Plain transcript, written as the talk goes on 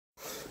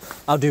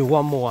I'll do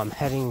one more. I'm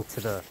heading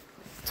to the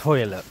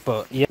toilet,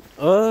 but yeah.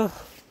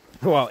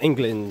 Well,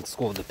 England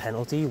scored the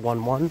penalty,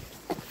 1-1.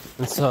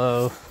 And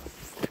so,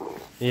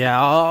 yeah,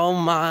 oh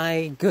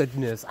my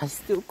goodness. I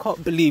still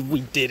can't believe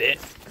we did it.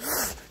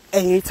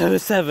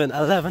 8:07,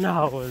 11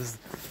 hours.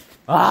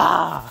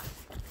 Ah!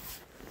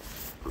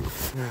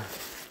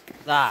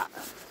 That.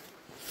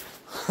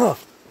 Huh.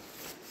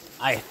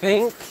 I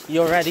think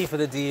you're ready for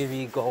the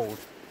DV Gold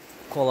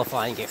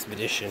qualifying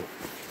expedition.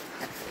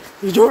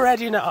 You're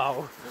ready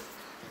now.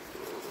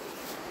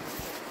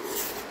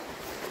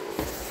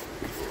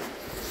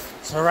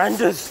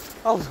 Surrenders.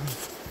 Oh.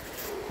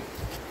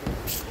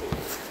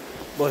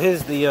 Well,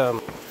 here's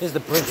the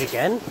bridge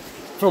again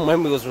from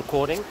when we was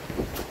recording.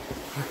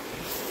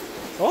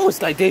 Oh,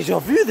 it's like deja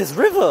vu. This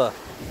river.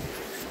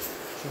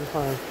 Should be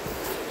fine.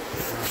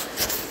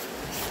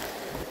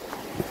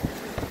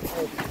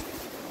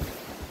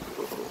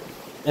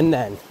 And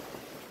then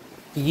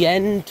the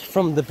end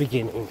from the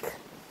beginning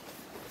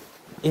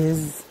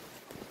is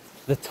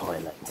the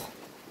toilet.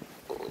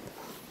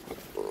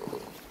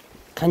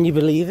 Can you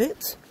believe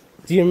it?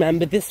 Do you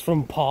remember this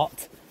from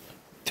part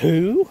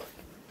 2?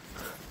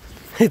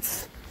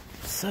 It's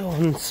so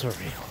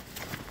unsurreal.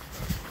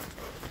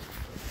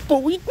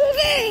 But we did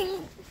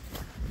it!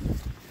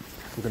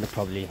 I'm gonna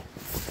probably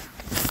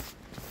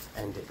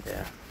end it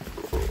there.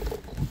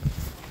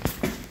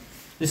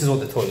 This is what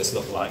the toilets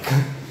look like.